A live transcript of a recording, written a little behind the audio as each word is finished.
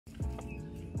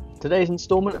Today's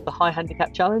instalment of the High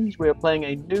Handicap Challenge, we are playing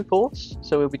a new course,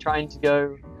 so we'll be trying to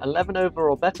go 11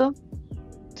 over or better,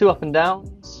 2 up and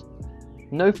downs,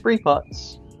 no free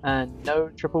putts, and no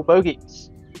triple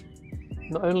bogeys.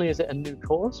 Not only is it a new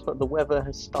course, but the weather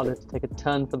has started to take a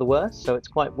turn for the worse, so it's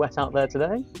quite wet out there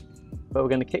today. But we're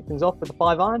going to kick things off with a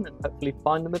 5-iron and hopefully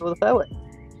find the middle of the fairway.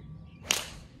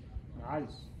 Nice.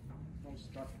 Nice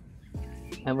stuff.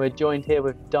 And we're joined here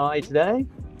with Di today.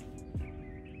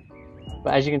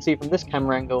 But as you can see from this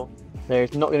camera angle,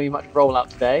 there's not going to be much rollout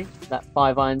today. That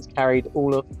 5-iron's carried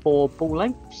all of 4 ball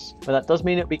lengths, but that does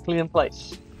mean it'll be clean in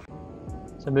place.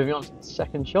 So moving on to the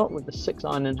second shot with the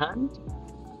 6-iron in hand.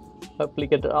 Hopefully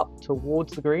get it up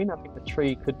towards the green. I think the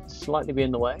tree could slightly be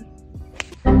in the way.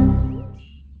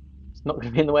 It's not going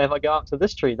to be in the way if I go out to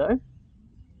this tree though.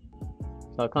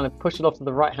 So I'll kind of push it off to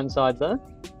the right hand side there.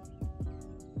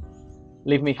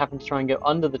 Leaving me having to try and go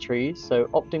under the trees, so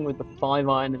opting with the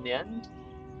 5-iron in the end.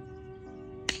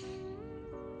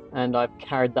 And I've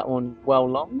carried that one well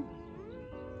long.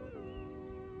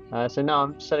 So now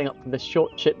I'm setting up for this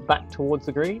short chip back towards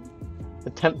the green. The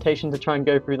temptation to try and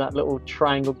go through that little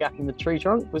triangle gap in the tree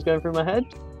trunk was going through my head.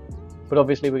 But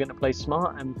obviously we're going to play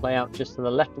smart and play out just to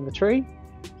the left of the tree.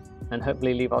 And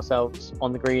hopefully leave ourselves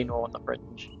on the green or on the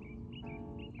fringe.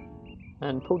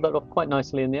 And pulled that off quite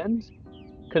nicely in the end.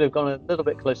 Could have gone a little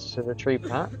bit closer to the tree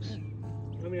perhaps.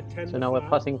 So now we're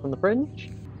putting from the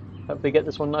fringe. Hopefully get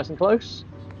this one nice and close.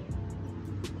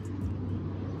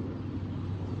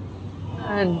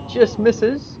 And just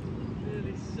misses.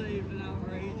 Really saved and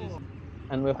outrageous.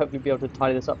 And we'll hopefully be able to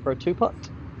tidy this up for a 2-putt.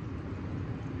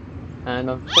 And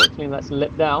unfortunately that's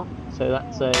lipped out, so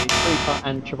that's a 3-putt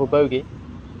and triple bogey.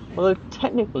 Although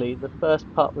technically the first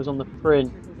putt was on the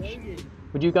fringe.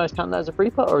 Would you guys count that as a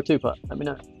 3-putt or a 2-putt? Let me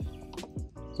know.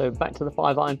 So back to the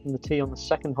 5-iron from the tee on the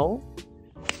second hole.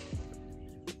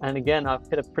 And again, I've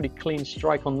hit a pretty clean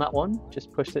strike on that one.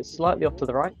 Just pushed it slightly off to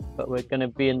the right, but we're going to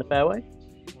be in the fairway.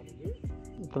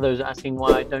 For those asking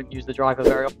why I don't use the driver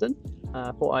very often,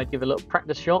 I thought I'd give a little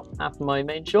practice shot after my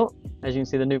main shot. As you can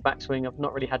see, the new backswing, I've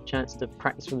not really had a chance to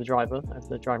practice with the driver as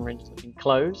the driving ranges have been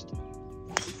closed.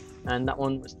 And that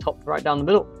one was topped right down the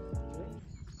middle.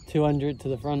 200 to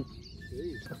the front.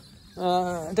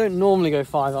 I don't normally go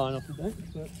 5-iron off the deck,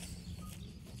 but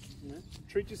yeah.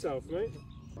 Treat yourself, mate.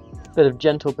 Bit of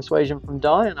gentle persuasion from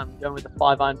Di, and I'm going with the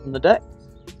 5-iron from the deck.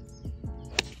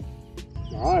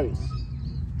 Nice.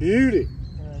 Beauty.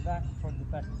 That's probably the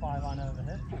best 5-iron I've ever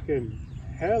hit. Fucking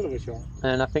hell of a shot.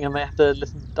 And I think I may have to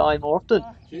listen to Di more often.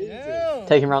 Jesus.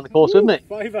 Take him around the course with me.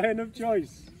 5-iron of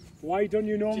choice. Why don't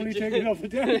you normally take it off the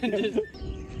deck?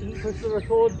 Didn't push the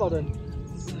record button.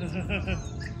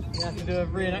 You have to do a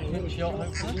reenactment shot,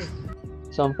 hopefully.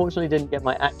 So unfortunately didn't get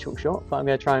my actual shot, but I'm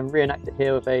going to try and reenact it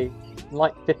here with a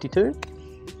light 52.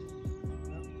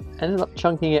 Ended up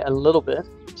chunking it a little bit,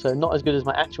 so not as good as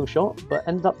my actual shot, but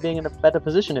ended up being in a better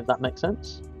position if that makes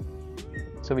sense.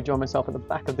 So we join myself at the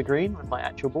back of the green with my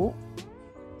actual ball.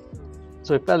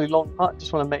 So a fairly long putt,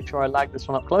 just want to make sure I lag this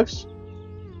one up close.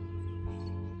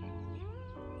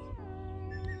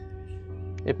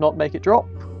 If not, make it drop.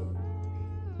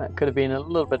 That could have been a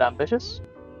little bit ambitious,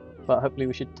 but hopefully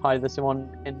we should tie this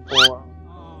one in for...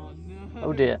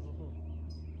 Oh dear.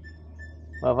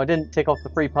 Well, if I didn't tick off the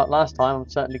 3-putt last time, I'm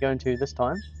certainly going to this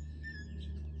time.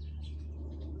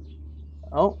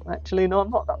 Oh, actually no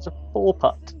I'm not, that's a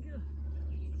 4-putt.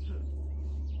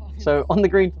 So on the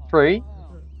green for 3,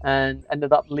 and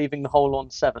ended up leaving the hole on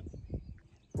 7.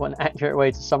 What an accurate way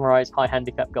to summarise high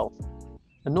handicap golf.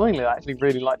 Annoyingly, I actually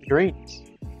really like the greens.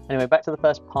 Anyway, back to the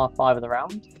first par 5 of the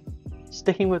round.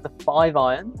 Sticking with the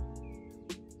 5-iron.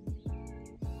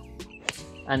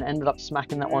 And ended up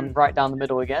smacking that one right down the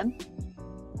middle again.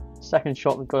 Second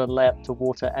shot, we've got a layup to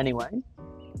water anyway.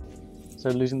 So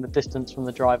losing the distance from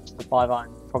the driver to the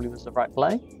 5-iron probably was the right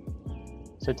play.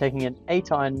 So taking an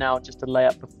 8-iron now just to lay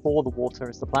up before the water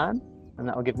is the plan. And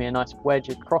that will give me a nice wedge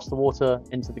across the water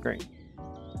into the green.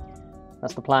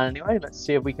 That's the plan anyway. Let's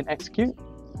see if we can execute.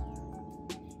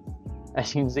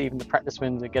 As you can see, even the practice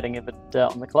swings are getting a bit of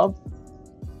dirt on the club.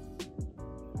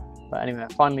 But anyway,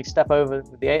 I finally step over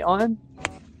with the 8-iron.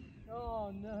 Oh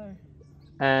no.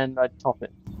 And I top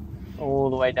it all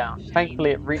the way down.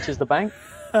 Thankfully, it reaches the bank.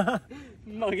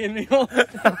 Mugging me off.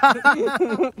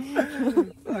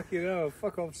 Fucking hell,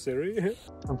 fuck off, Siri.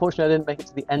 Unfortunately, I didn't make it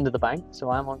to the end of the bank, so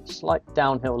I am on a slight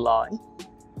downhill lie. So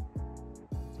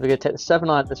we're going to take the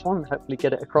 7-iron this one and hopefully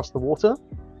get it across the water.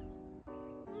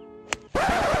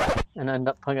 And end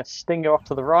up putting a stinger off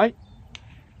to the right,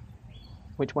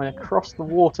 which went across the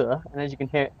water, and as you can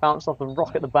hear, it bounced off the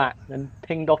rock at the back and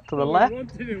pinged off to the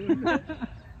left.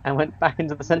 and went back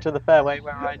into the centre of the fairway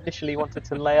where I initially wanted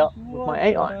to lay up with my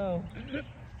 8-iron.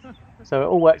 So it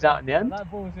all works out in the end. That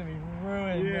ball's gonna be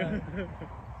ruined. Yeah.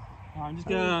 I'm just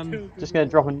Just going to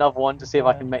drop another one to see if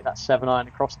I can make that 7-iron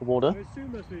across the water. I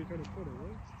assume that's where you're trying to put it,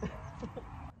 right?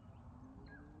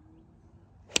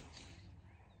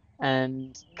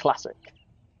 And classic.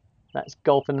 That's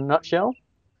golf in a nutshell.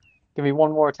 Give me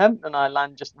one more attempt and I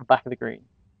land just at the back of the green.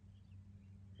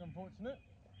 unfortunate.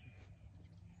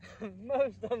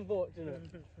 Most unfortunate.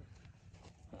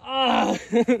 Ah!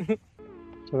 So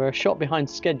we're a shot behind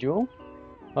schedule.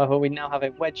 However, we now have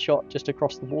a wedge shot just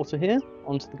across the water here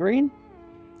onto the green.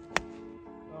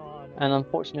 Oh, no. And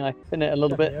unfortunately I thin it a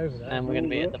little bit Definitely over there. and we're going to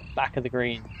be at the back of the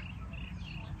green.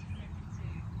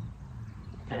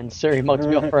 And Siri mugged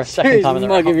me off for a second time in the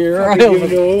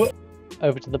round.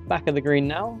 Over to the back of the green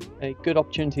now. A good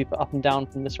opportunity for up and down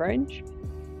from this range.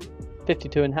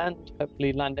 52 in hand,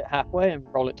 hopefully land it halfway and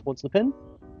roll it towards the pin.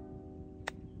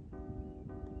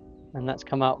 And that's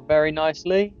come out very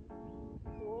nicely.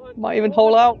 Might even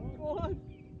hole out.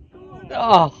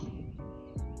 Ah,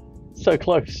 so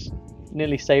close.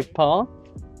 Nearly saved par.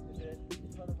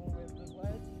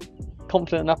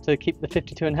 Confident enough to keep the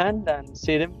 52 in hand and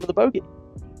see it in for the bogey.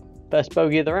 First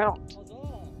bogey of the round.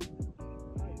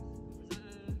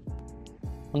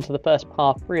 Onto the first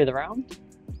par 3 of the round.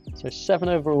 So 7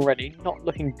 over already. Not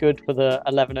looking good for the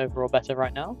 11 over or better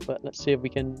right now, but let's see if we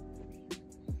can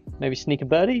maybe sneak a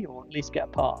birdie or at least get a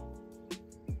par.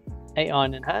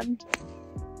 8-iron in hand.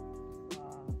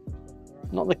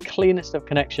 Not the cleanest of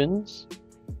connections,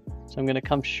 so I'm going to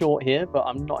come short here, but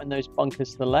I'm not in those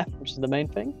bunkers to the left, which is the main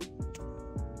thing.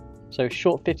 So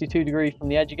short 52 degrees from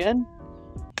the edge again.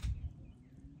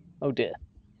 Oh dear.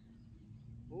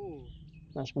 Ooh.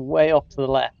 That's way off to the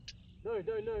left. No.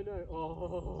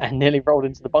 Oh. And nearly rolled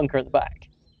into the bunker at the back.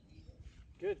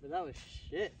 Good, but that was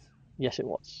shit. Yes, it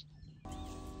was.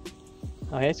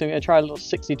 Okay, so I'm going to try a little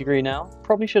 60 degree now.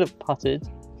 Probably should have putted,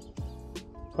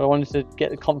 but I wanted to get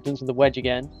the confidence of the wedge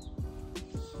again,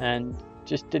 and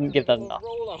just didn't give that enough.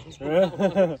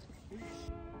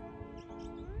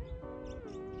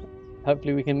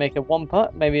 Hopefully we can make a 1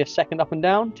 putt, maybe a second up and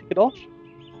down, tick it off.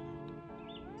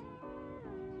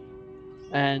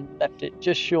 And left it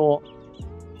just short,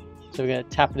 so we're going to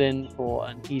tap it in for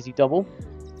an easy double,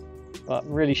 but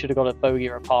really should have got a bogey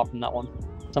or a par from that one.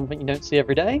 Something you don't see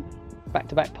every day.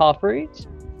 Back-to-back par 3s.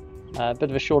 A bit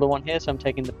of a shorter one here, so I'm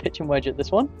taking the pitch and wedge at this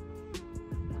one.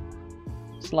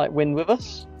 Slight wind with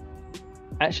us.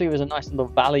 Actually, it was a nice little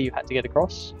valley you had to get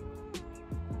across.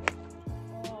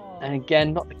 And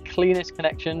again, not the cleanest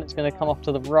connection. It's going to come off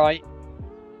to the right.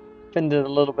 Finned it a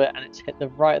little bit, and it's hit the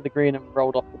right of the green and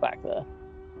rolled off the back there.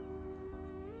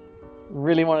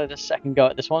 Really wanted a second go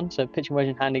at this one, so pitch and wedge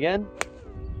in hand again.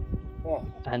 Oh,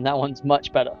 And that one's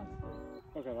much better.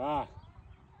 look at that.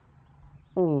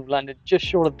 Ooh, landed just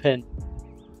short of the pin.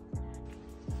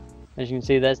 As you can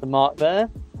see, there's the mark there.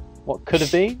 What could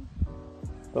have been.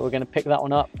 But we're going to pick that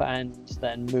one up and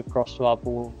then move across to our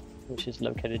ball, which is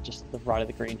located just to the right of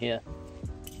the green here.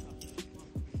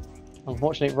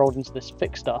 Unfortunately, it rolled into this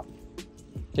thick stuff.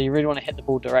 So you really want to hit the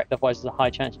ball direct, otherwise there's a high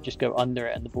chance you just go under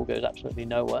it and the ball goes absolutely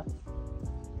nowhere.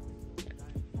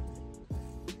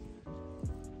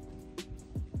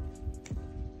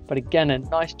 But again, a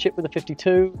nice chip with a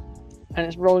 52, and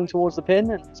it's rolling towards the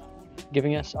pin and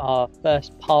giving us our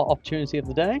first par opportunity of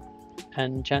the day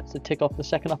and chance to tick off the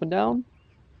second up and down.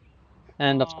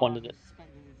 And I've squandered it.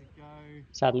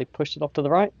 Sadly pushed it off to the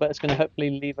right, but it's going to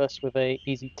hopefully leave us with a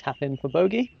easy tap in for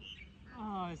bogey.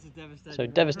 It's devastating. So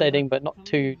devastating, but not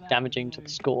too damaging to the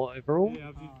score overall.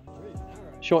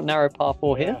 Short narrow par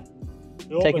 4 here.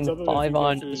 Taking the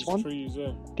 5-iron at this one.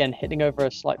 Again, hitting over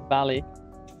a slight valley.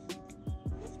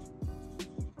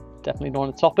 Definitely don't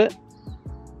want to top it.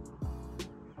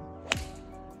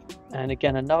 And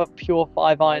again, another pure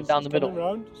 5-iron down the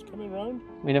middle. It's coming round.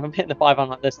 I mean, if I'm hitting the 5-iron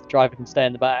like this, the driver can stay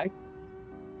in the bag.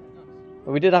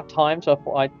 But we did have time, so I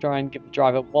thought I'd try and give the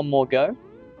driver one more go.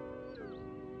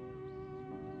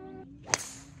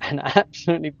 And I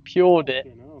absolutely pured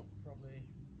it.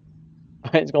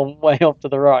 But it's gone way off to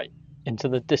the right, into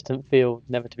the distant field,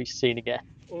 never to be seen again.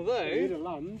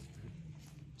 Although,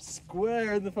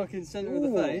 square in the fucking centre of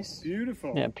the face.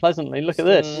 Beautiful. Yeah, pleasantly. Look at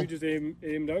this. We just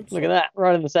aimed out. Look at that,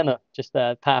 right in the centre. Just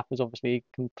the path was obviously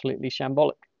completely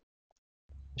shambolic.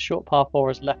 The short par 4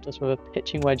 has left us with a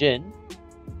pitching wedge in,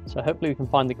 so hopefully we can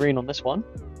find the green on this one.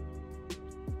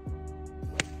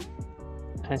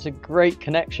 And it's a great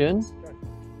connection.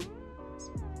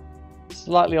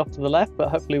 Slightly off to the left, but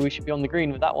hopefully we should be on the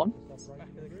green with that one.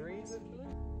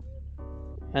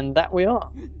 And that we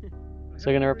are. So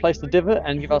we're going to replace the divot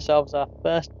and give ourselves our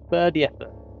first birdie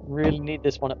effort. Really need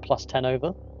this one at plus 10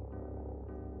 over.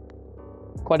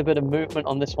 Quite a bit of movement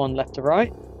on this one left to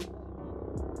right.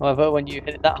 However, when you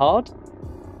hit it that hard,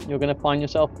 you're going to find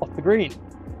yourself off the green.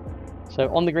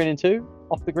 So on the green in 2,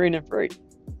 off the green in 3.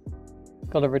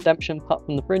 Got a redemption putt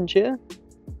from the fringe here.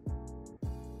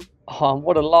 Oh, and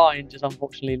what a line, just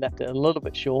unfortunately left it a little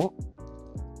bit short.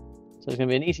 So it's going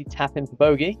to be an easy tap in for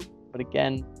bogey, but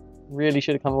again, really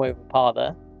should have come away with a par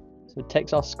there. So it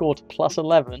takes our score to plus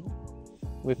 11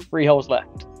 with 3 holes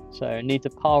left. So need to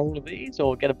par all of these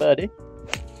or get a birdie.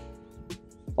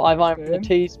 5-iron from the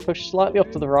tees, push slightly off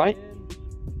to the right.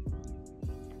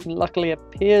 Luckily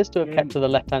appears to have kept to the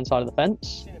left-hand side of the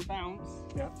fence.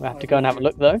 We have to go and have a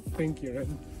look though.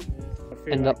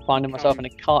 Ended up finding myself in a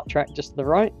cart track just to the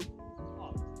right.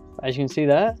 But as you can see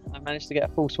there, I managed to get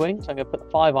a full swing, so I'm going to put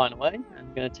the 5-iron away. And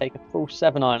I'm going to take a full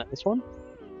 7-iron at this one.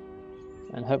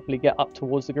 And hopefully get up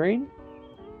towards the green.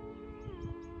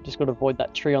 Just got to avoid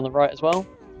that tree on the right as well.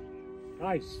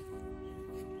 Nice.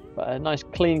 But a nice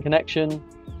clean connection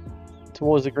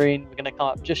towards the green. We're going to come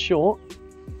up just short.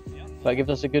 But it gives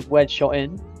us a good wedge shot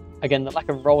in. Again, the lack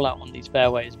of rollout on these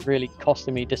fairways really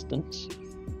costing me distance.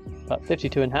 But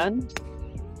 52 in hand.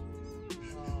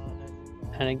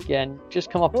 And again, just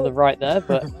come off to the right there,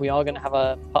 but we are going to have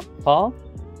a putt par.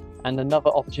 And another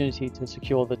opportunity to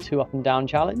secure the 2 up and down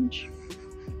challenge.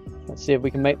 Let's see if we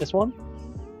can make this one.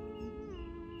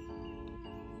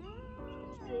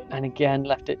 And again,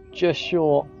 left it just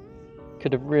short.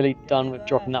 Could have really done with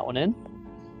dropping that one in.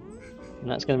 And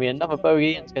that's going to be another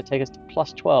bogey, and it's going to take us to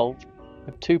plus 12.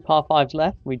 With 2 par 5s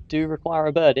left, we do require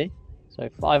a birdie. So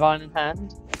 5-iron in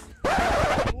hand.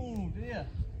 Oh dear.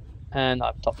 And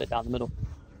I've topped it down the middle.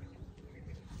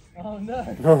 Oh no.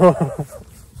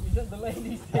 He's at the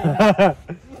ladies' team.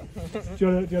 Do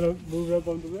you want to move up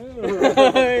onto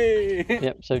there?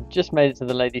 Yep, so just made it to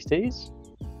the ladies' tees.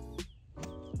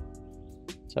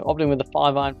 So opting with the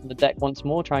 5-iron from the deck once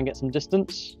more, try and get some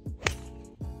distance.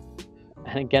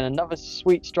 And again, another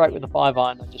sweet strike with the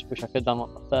 5-iron. I just wish I could have done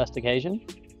on the first occasion.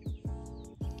 So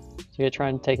you're going to try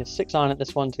and take a 6-iron at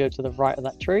this one to go to the right of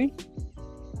that tree.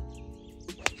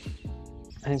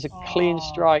 And it's a clean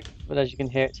strike, but as you can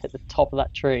hear, it's hit the top of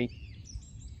that tree.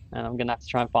 And I'm going to have to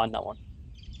try and find that one.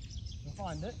 You'll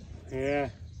find it. Yeah.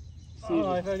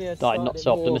 I've only had Died not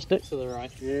so optimistic. to the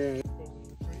right. Yeah.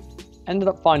 Ended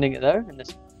up finding it though, in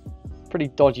this pretty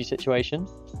dodgy situation.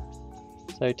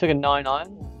 So took a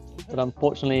 9-iron, but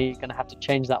unfortunately going to have to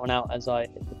change that one out as I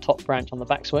hit the top branch on the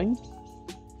backswing.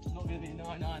 Not going to be a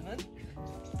 9-iron then.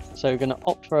 So we're going to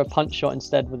opt for a punch shot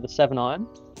instead with the 7-iron.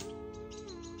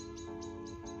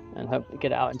 And hopefully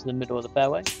get it out into the middle of the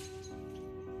fairway.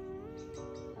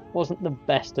 Wasn't the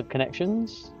best of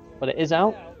connections, but it is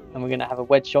out, and we're going to have a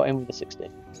wedge shot in with the 60.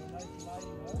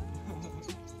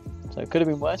 So it could have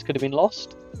been worse, could have been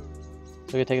lost. So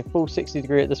we're going to take a full 60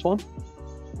 degree at this one.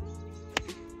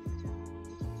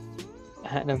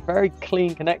 And a very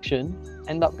clean connection.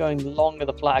 End up going long of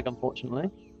the flag, unfortunately.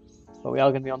 But we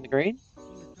are going to be on the green.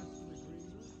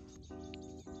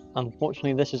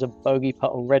 Unfortunately, this is a bogey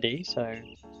putt already, so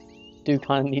do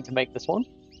kind of need to make this one.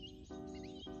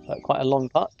 But quite a long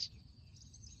putt.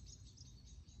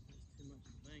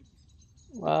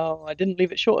 Well, I didn't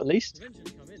leave it short at least.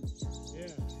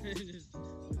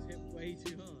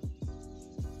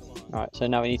 Alright, so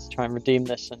now we need to try and redeem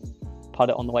this and putt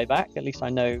it on the way back. At least I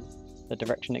know the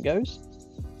direction it goes.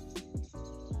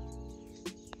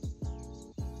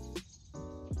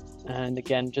 And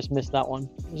again, just missed that one.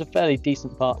 It was a fairly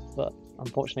decent putt, but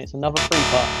unfortunately it's another free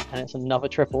putt and it's another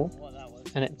triple.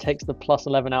 And it takes the plus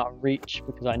 11 out of reach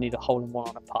because I need a hole in one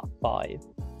on a par 5.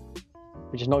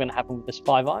 Which is not going to happen with this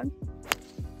 5-iron.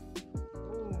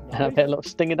 And I've hit a little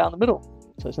stinger down the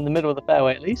middle. So it's in the middle of the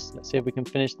fairway at least. Let's see if we can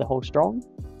finish the hole strong.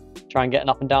 Try and get an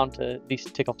up and down to at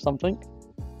least tick off something.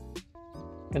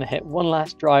 Gonna hit one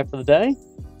last drive for the day.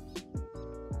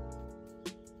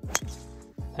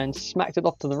 And smacked it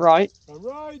off to the right.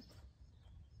 Alright.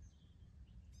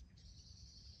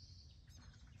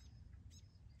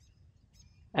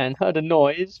 And heard a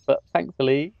noise, but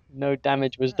thankfully no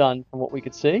damage was done from what we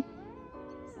could see.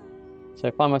 So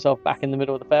I find myself back in the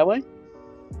middle of the fairway.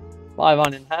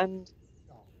 5-iron in hand.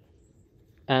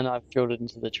 And I've drilled it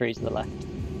into the trees to the left.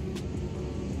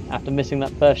 After missing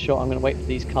that first shot, I'm going to wait for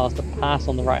these cars to pass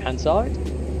on the right hand side.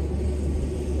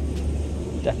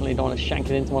 Definitely don't want to shank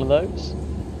it into one of those.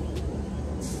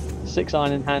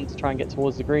 6-iron in hand to try and get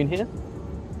towards the green here.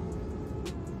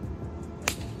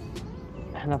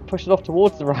 And I've pushed it off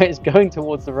towards the right, it's going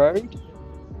towards the road.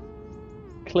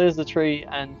 Clears the tree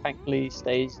and thankfully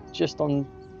stays just on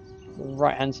the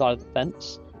right hand side of the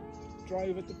fence.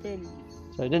 Drive at the pin.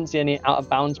 So I didn't see any out of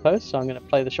bounds posts, so I'm going to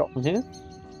play the shot from here.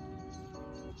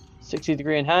 60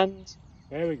 degree in hand.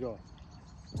 There we go.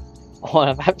 Oh,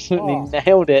 I've absolutely Oh,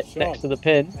 nailed it shot. next to the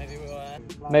pin.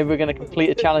 Maybe we're going to complete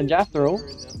a challenge after all.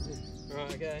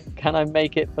 Right, okay. Can I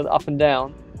make it for the up and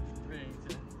down? Really need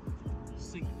to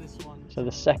sink this one. So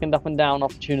the second up and down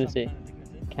opportunity.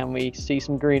 Can we see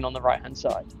some green on the right hand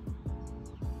side?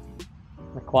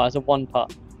 Requires a 1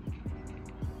 putt.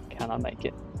 Can I make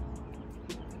it?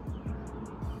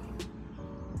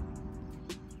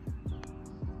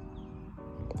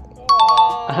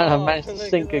 And I managed to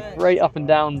sink a great up and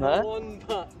down there. 1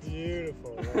 putt.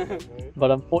 Beautiful.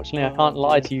 But unfortunately I can't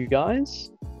lie to you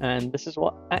guys, and this is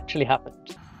what actually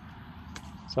happened.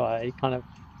 So I kind of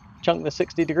chunked the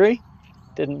 60 degree,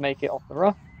 didn't make it off the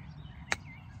rough,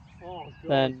 Oh, God.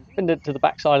 then pinned it to the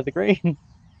back side of the green,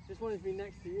 Just wanted to be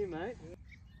next to you, mate.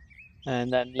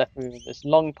 and then left me with this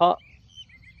long putt,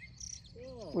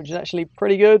 which is actually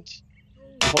pretty good.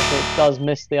 Unfortunately it does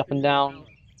miss the up and down,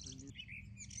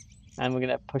 and we're going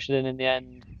to push it in the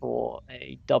end for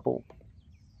a double.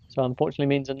 So unfortunately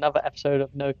means another episode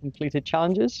of no completed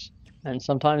challenges, and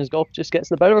sometimes golf just gets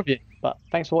the better of you. But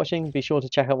thanks for watching, be sure to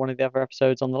check out one of the other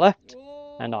episodes on the left,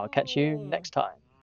 and I'll catch you next time.